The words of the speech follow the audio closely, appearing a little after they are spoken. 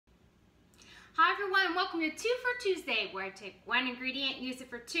Hi everyone, welcome to 2 for Tuesday, where I take one ingredient and use it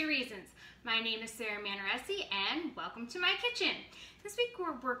for 2 reasons. My name is Manaresi and welcome to my kitchen. This week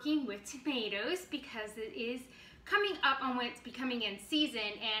we're working with tomatoes because it is coming up on when it's becoming in season,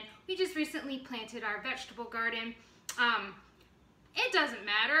 and we just recently planted our vegetable garden. It doesn't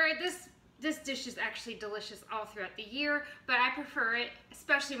matter, this dish is actually delicious all throughout the year, but I prefer it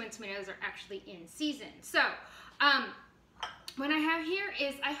especially when tomatoes are actually in season. So what I have here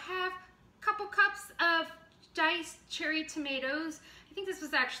is I have couple cups of diced cherry tomatoes. I think this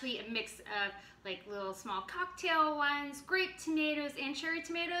was actually a mix of like little small cocktail ones, grape tomatoes and cherry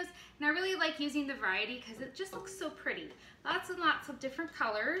tomatoes, and I really like using the variety because it just looks so pretty. Lots and lots of different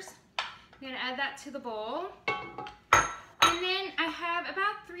colors. I'm gonna add that to the bowl. And then I have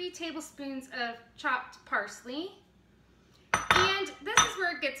about 3 tablespoons of chopped parsley. And this is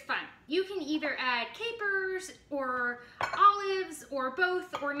where it gets fun. You can either add capers or olives or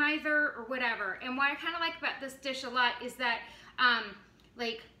both or neither or whatever. And what I kind of like about this dish a lot is that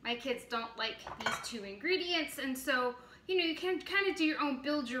like my kids don't like these 2 ingredients, and so you can kind of do your own,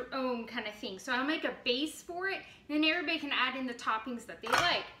 build your own kind of thing. So I'll make a base for it, and then everybody can add in the toppings that they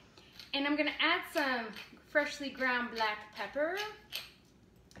like. And I'm gonna add some freshly ground black pepper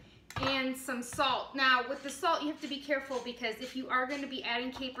and some salt. Now with the salt you have to be careful because if you are going to be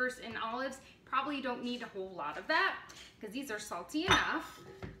adding capers and olives, probably don't need a whole lot of that because these are salty enough.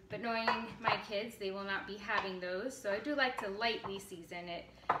 But knowing my kids, they will not be having those, so I do like to lightly season it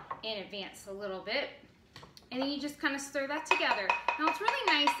in advance a little bit. And then you just kind of stir that together. Now what's really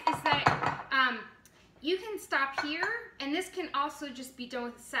nice is that you can stop here, and this can also just be done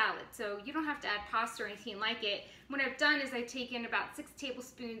with a salad, so you don't have to add pasta or anything like it. What I've done is I've taken about 6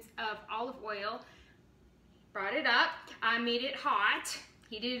 tablespoons of olive oil, brought it up, I made it hot,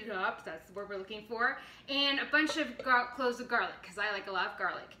 heated it up, that's the word we're looking for, and a bunch of cloves of garlic, because I like a lot of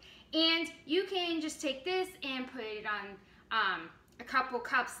garlic. And you can just take this and put it on a couple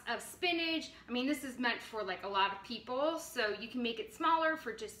cups of spinach. I mean, this is meant for like a lot of people, so you can make it smaller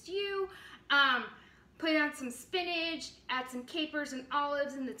for just you. Put on some spinach, add some capers and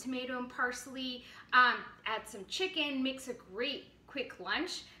olives and the tomato and parsley, add some chicken, makes a great quick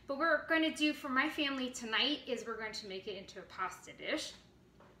lunch. But what we're going to do for my family tonight is we're going to make it into a pasta dish.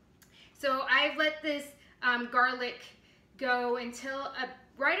 So I've let this garlic go until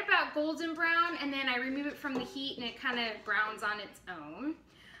right about golden brown, and then I remove it from the heat and it kind of browns on its own.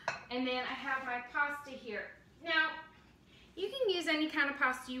 And then I have my pasta here. Now, you can use any kind of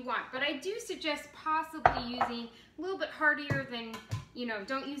pasta you want, but I do suggest possibly using a little bit heartier than,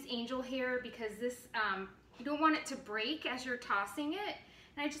 don't use angel hair because this, you don't want it to break as you're tossing it.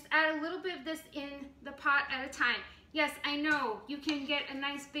 And I just add a little bit of this in the pot at a time. Yes, I know you can get a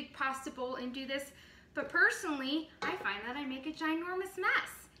nice big pasta bowl and do this, but personally, I find that I make a ginormous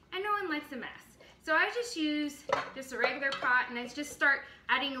mess, and no one likes a mess. So I just use just a regular pot, and I just start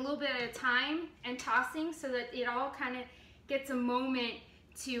adding a little bit at a time and tossing so that it all kind of gets a moment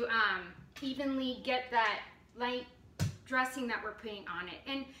to evenly get that light dressing that we're putting on it.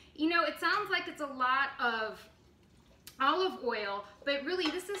 And it sounds like it's a lot of olive oil, but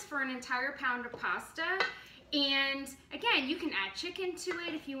really this is for an entire pound of pasta. And again, you can add chicken to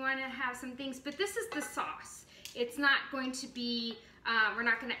it if you want to have some things, but this is the sauce. It's not going to be, we're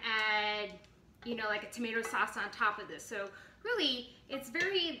not going to add, like a tomato sauce on top of this. So really, it's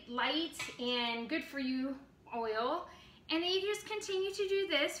very light and good for you oil. And then you just continue to do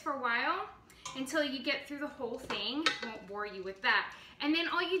this for a while until you get through the whole thing. I won't bore you with that. And then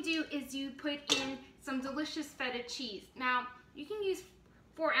all you do is you put in some delicious feta cheese. Now, you can use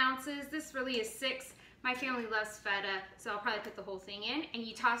 4 ounces. This really is 6. My family loves feta, so I'll probably put the whole thing in. And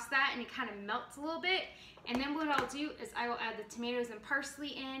you toss that and it kind of melts a little bit. And then what I'll do is I will add the tomatoes and parsley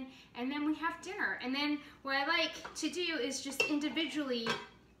in, and then we have dinner. And then what I like to do is just individually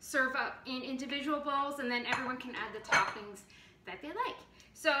serve up in individual bowls, and then everyone can add the toppings that they like.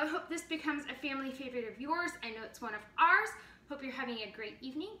 So I hope this becomes a family favorite of yours. I know it's one of ours. Hope you're having a great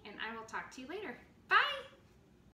evening, and I will talk to you later. Bye!